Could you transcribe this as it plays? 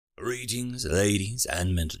Greetings, ladies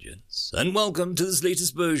and gentlemen, and welcome to this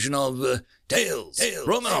latest version of Tales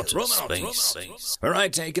from Outer Space, where I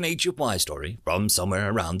take an T.F.O.S story from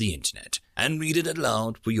somewhere around the internet and read it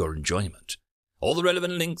aloud for your enjoyment. All the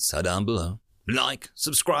relevant links are down below. Like,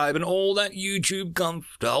 subscribe, and all that YouTube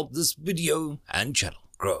gumph to help this video and channel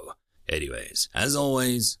grow. Anyways, as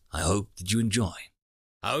always, I hope that you enjoy.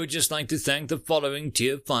 I would just like to thank the following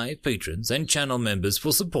Tier 5 patrons and channel members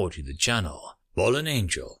for supporting the channel: Fallen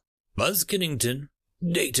Angel, Buzz Kennington,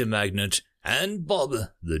 Data Magnet, and Bob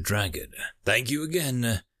the Dragon. Thank you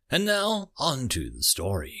again. And now, on to the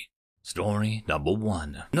story. Story number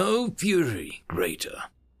 1. No Fury Greater.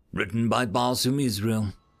 Written by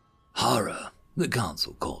Barsoomisreal. Horror, the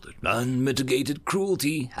council called it. Unmitigated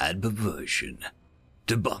cruelty and perversion.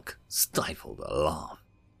 T.F.O.S stifled a laugh,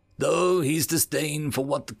 though his disdain for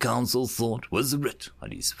what the council thought was writ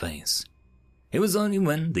on his face. It was only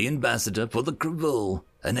when the ambassador for the Krivul,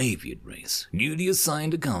 an avian race, newly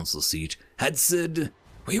assigned a council seat, had said,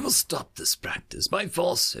 "We will stop this practice by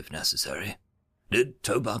force if necessary," did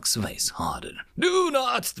T.F.O.S face harden. "Do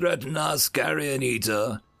not threaten us, carrion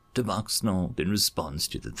eater," T.F.O.S snarled in response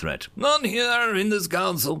to the threat. "None here in this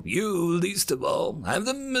council, you least of all, have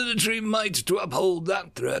the military might to uphold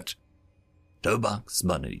that threat." T.F.O.S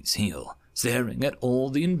spun at his heel, staring at all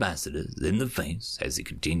the ambassadors in the face as he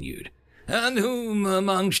continued. "And whom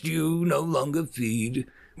amongst you no longer feed?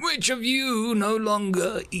 Which of you no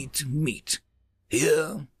longer eat meat?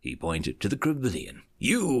 Here," he pointed to the Krivillian.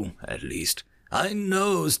 "You, at least, I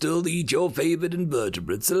know still eat your favored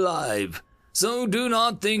invertebrates alive, so do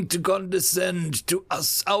not think to condescend to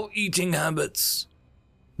us our eating habits."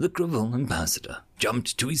 The Krivul ambassador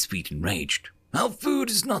jumped to his feet enraged. "Our food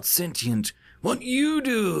is not sentient. What you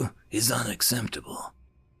do is unacceptable."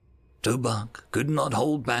 T.F.O.S could not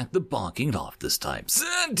hold back the barking laugh this time.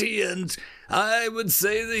 "Sentient? I would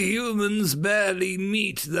say the humans barely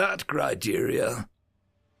meet that criteria."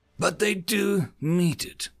 "But they do meet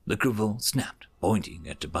it," the Krivul snapped, pointing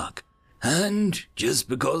at T.F.O.S. "And just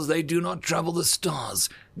because they do not travel the stars,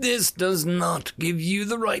 this does not give you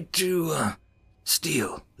the right to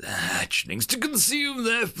steal their hatchlings, to consume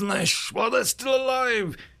their flesh while they're still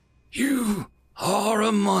alive. You are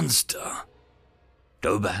a monster."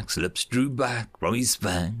 T.F.O.S lips drew back from his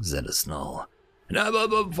fangs at a snarl. "Never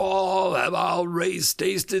before have our race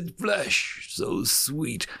tasted flesh so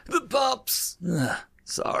sweet. The pups, the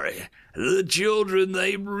children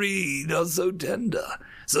they breed are so tender,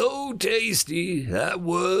 so tasty that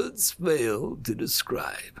words fail to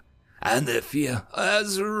describe. And their fear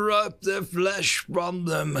has ripped their flesh from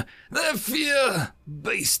them. Their fear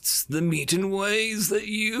bastes the meat in ways that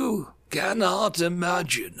you cannot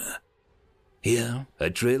imagine." Here,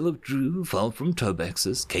 a trail of dew fell from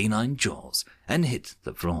T.F.O.S's canine jaws and hit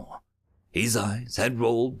the floor. His eyes had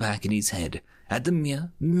rolled back in his head at the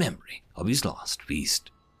mere memory of his last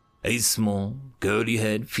feast. A small,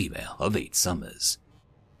 curly-haired female of 8 summers.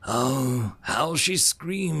 Oh, how she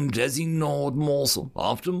screamed as he gnawed morsel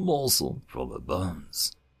after morsel from her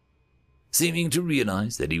bones. Seeming to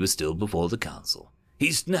realize that he was still before the council,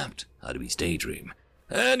 he snapped out of his daydream.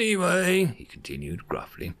 "Anyway," he continued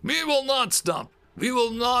gruffly, "we will not stop. We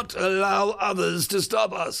will not allow others to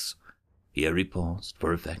stop us." Here he paused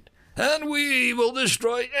for effect. "And we will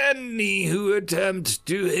destroy any who attempt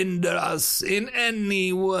to hinder us in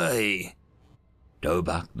any way."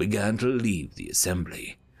 T.F.O.S began to leave the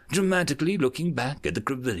assembly, dramatically looking back at the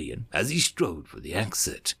Krivillian as he strode for the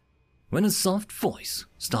exit, when a soft voice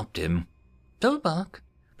stopped him. "T.F.O.S,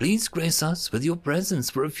 please grace us with your presence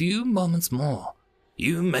for a few moments more.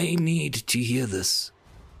 You may need to hear this."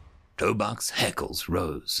 T.F.O.S heckles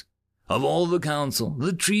rose. Of all the council,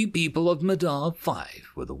 the tree people of Madar 5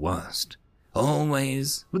 were the worst.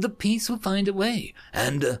 Always, with the peace will find a way,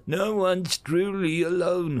 and no one's truly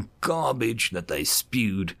alone garbage that they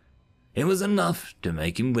spewed. It was enough to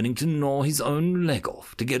make him willing to gnaw his own leg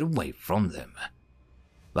off to get away from them.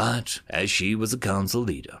 But as she was a council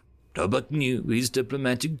leader, T.F.O.S knew his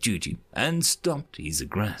diplomatic duty and stopped his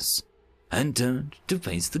aggress, and turned to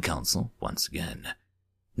face the council once again.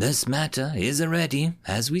 "This matter is already,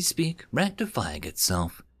 as we speak, rectifying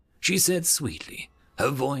itself," she said sweetly, her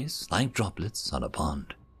voice like droplets on a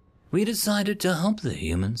pond. "We decided to help the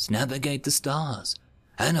humans navigate the stars,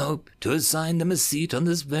 and hope to assign them a seat on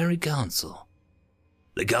this very council."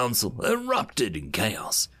 The council erupted in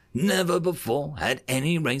chaos. Never before had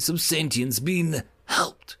any race of sentients been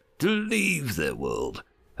helped to leave their world.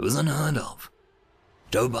 It was unheard of.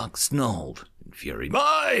 T.F.O.S snarled in fury.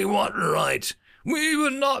 "By what right? We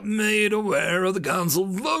were not made aware of the council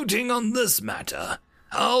voting on this matter.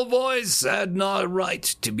 Our voice had no right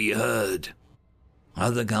to be heard."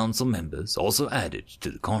 Other council members also added to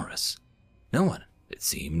the chorus. No one, it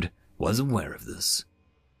seemed, was aware of this.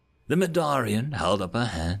 The Madarian held up her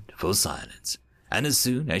hand for silence, and as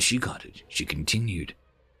soon as she got it, she continued.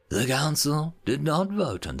 The council did not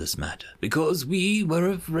vote on this matter because we were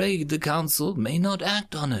afraid the council may not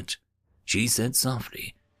act on it. She said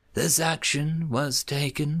softly, this action was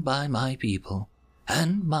taken by my people,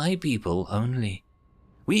 and my people only.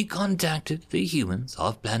 We contacted the humans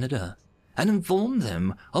of planet Earth and informed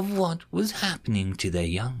them of what was happening to their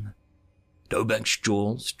young. Tobek's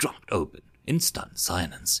jaws dropped open in stunned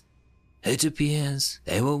silence. It appears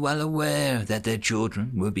they were well aware that their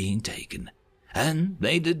children were being taken, and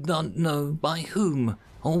they did not know by whom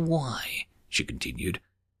or why, she continued.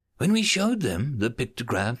 When we showed them the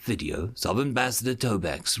pictograph videos of Ambassador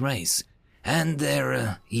Tobek's race and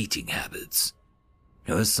their eating habits.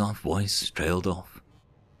 Her soft voice trailed off.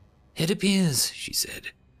 It appears, she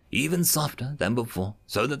said, even softer than before,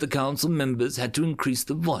 so that the council members had to increase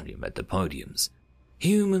the volume at the podiums.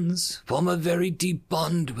 Humans form a very deep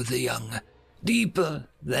bond with the young, deeper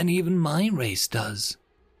than even my race does.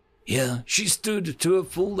 Here she stood to a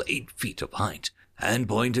full 8 feet of height, and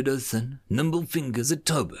pointed her thin, nimble fingers at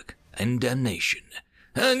Tobek and damnation.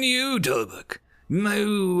 And you, Tobek,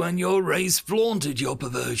 you and your race flaunted your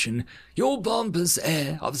perversion, your pompous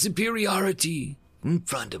air of superiority in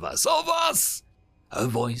front of us. Her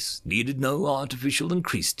voice needed no artificial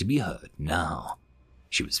increase to be heard now.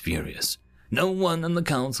 She was furious. No one in the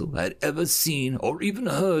council had ever seen or even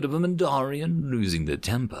heard of a Mandarian losing their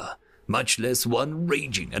temper, much less one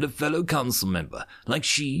raging at a fellow council member like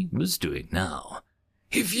she was doing now.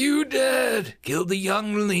 If you dared kill the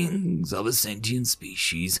younglings of a sentient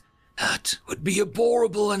species, that would be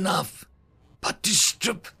abhorrible enough. But to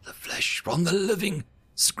strip the flesh from the living,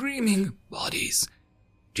 screaming bodies,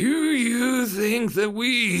 do you think that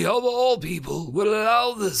we, of all people, would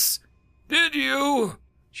allow this? Did you?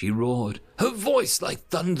 She roared, her voice like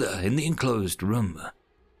thunder in the enclosed room.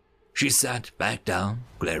 She sat back down,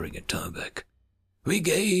 glaring at Tobek. We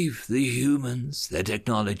gave the humans the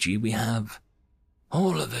technology we have.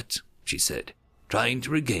 All of it, she said, trying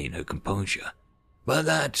to regain her composure. But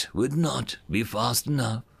that would not be fast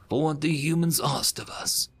enough for what the humans asked of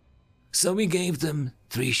us. So we gave them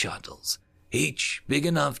 3 shuttles, each big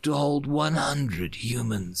enough to hold 100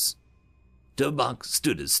 humans. Tobek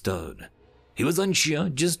stood as stone. He was unsure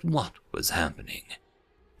just what was happening.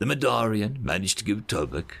 The Madarian managed to give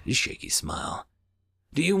Tobek a shaky smile.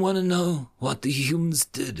 Do you want to know what the humans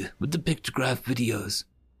did with the pictograph videos?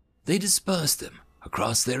 They dispersed them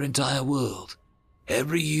across their entire world.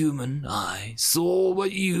 Every human eye saw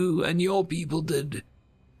what you and your people did.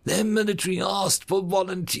 Their military asked for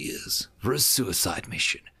volunteers for a suicide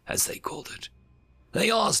mission, as they called it.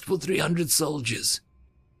 They asked for 300 soldiers.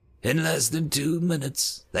 In less than 2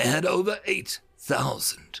 minutes, they had over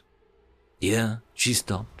 8,000. Yeah, she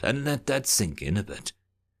stopped and let that sink in a bit.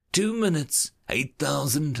 2 minutes,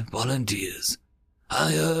 8,000 volunteers.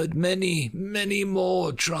 I heard many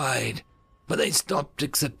more tried, but they stopped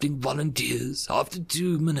accepting volunteers after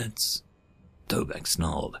 2 minutes. Tobek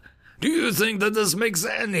snarled. Do you think that this makes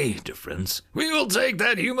any difference? We will take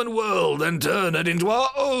that human world and turn it into our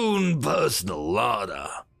own personal larder.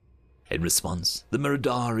 In response, the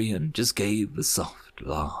Madarian just gave a soft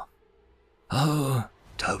laugh. Oh,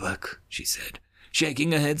 Tobek, she said,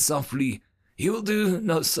 shaking her head softly, you will do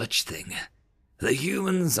no such thing. The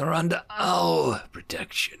humans are under our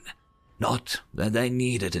protection. Not that they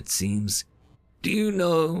need it seems. Do you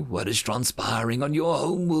know what is transpiring on your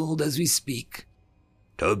home world as we speak?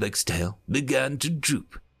 Tobek's tail began to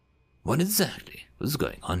droop. What exactly was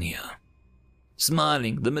going on here?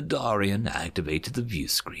 Smiling, the Madarian activated the view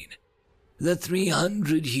screen. The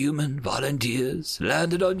 300 human volunteers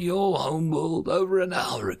landed on your homeworld over an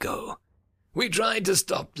hour ago. We tried to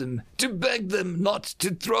stop them, to beg them not to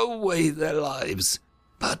throw away their lives,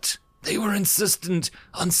 but they were insistent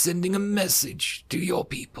on sending a message to your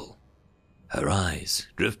people. Her eyes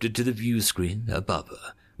drifted to the view screen above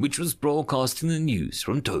her, which was broadcasting the news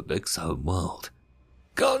from Tobek's homeworld.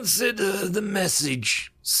 Consider the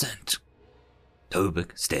message sent.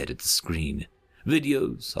 Tobek stared at the screen.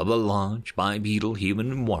 Videos of a large bipedal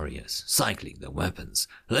human warriors cycling their weapons,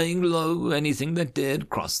 laying low anything that dared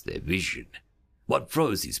cross their vision. What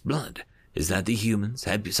froze his blood is that the humans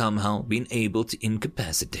had somehow been able to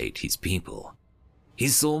incapacitate his people. He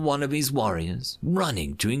saw one of his warriors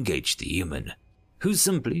running to engage the human, who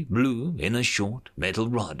simply blew in a short metal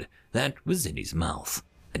rod that was in his mouth,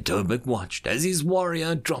 and Tobek watched as his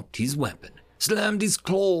warrior dropped his weapon, slammed his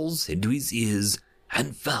claws into his ears,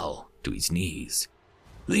 and fell to his knees.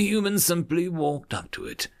 The human simply walked up to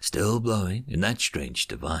it, still blowing in that strange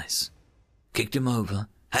device, kicked him over,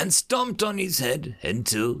 and stomped on his head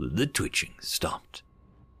until the twitching stopped.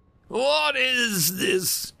 "What is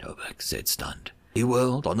this?" Novak said, stunned. He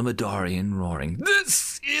whirled on the Madarian, roaring,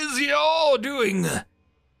 "This is your doing!"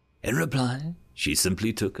 In reply, she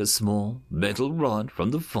simply took a small metal rod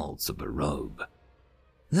from the folds of her robe.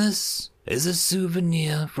 "This is a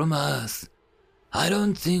souvenir from Earth. I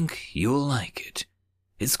don't think you'll like it.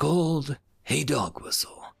 It's called a dog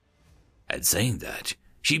whistle." And saying that,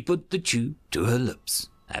 she put the tube to her lips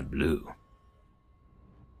and blew.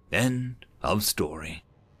 End of story.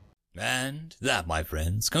 And that, my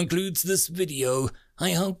friends, concludes this video.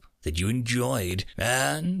 I hope that you enjoyed,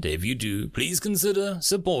 and if you do, please consider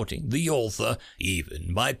supporting the author,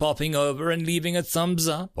 even by popping over and leaving a thumbs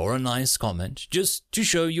up or a nice comment, just to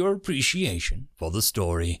show your appreciation for the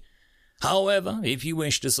story. However, if you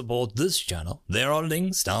wish to support this channel, there are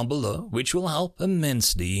links down below which will help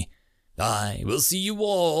immensely. I will see you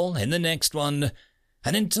all in the next one,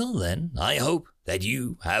 and until then, I hope that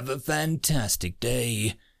you have a fantastic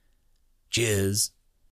day. Cheers.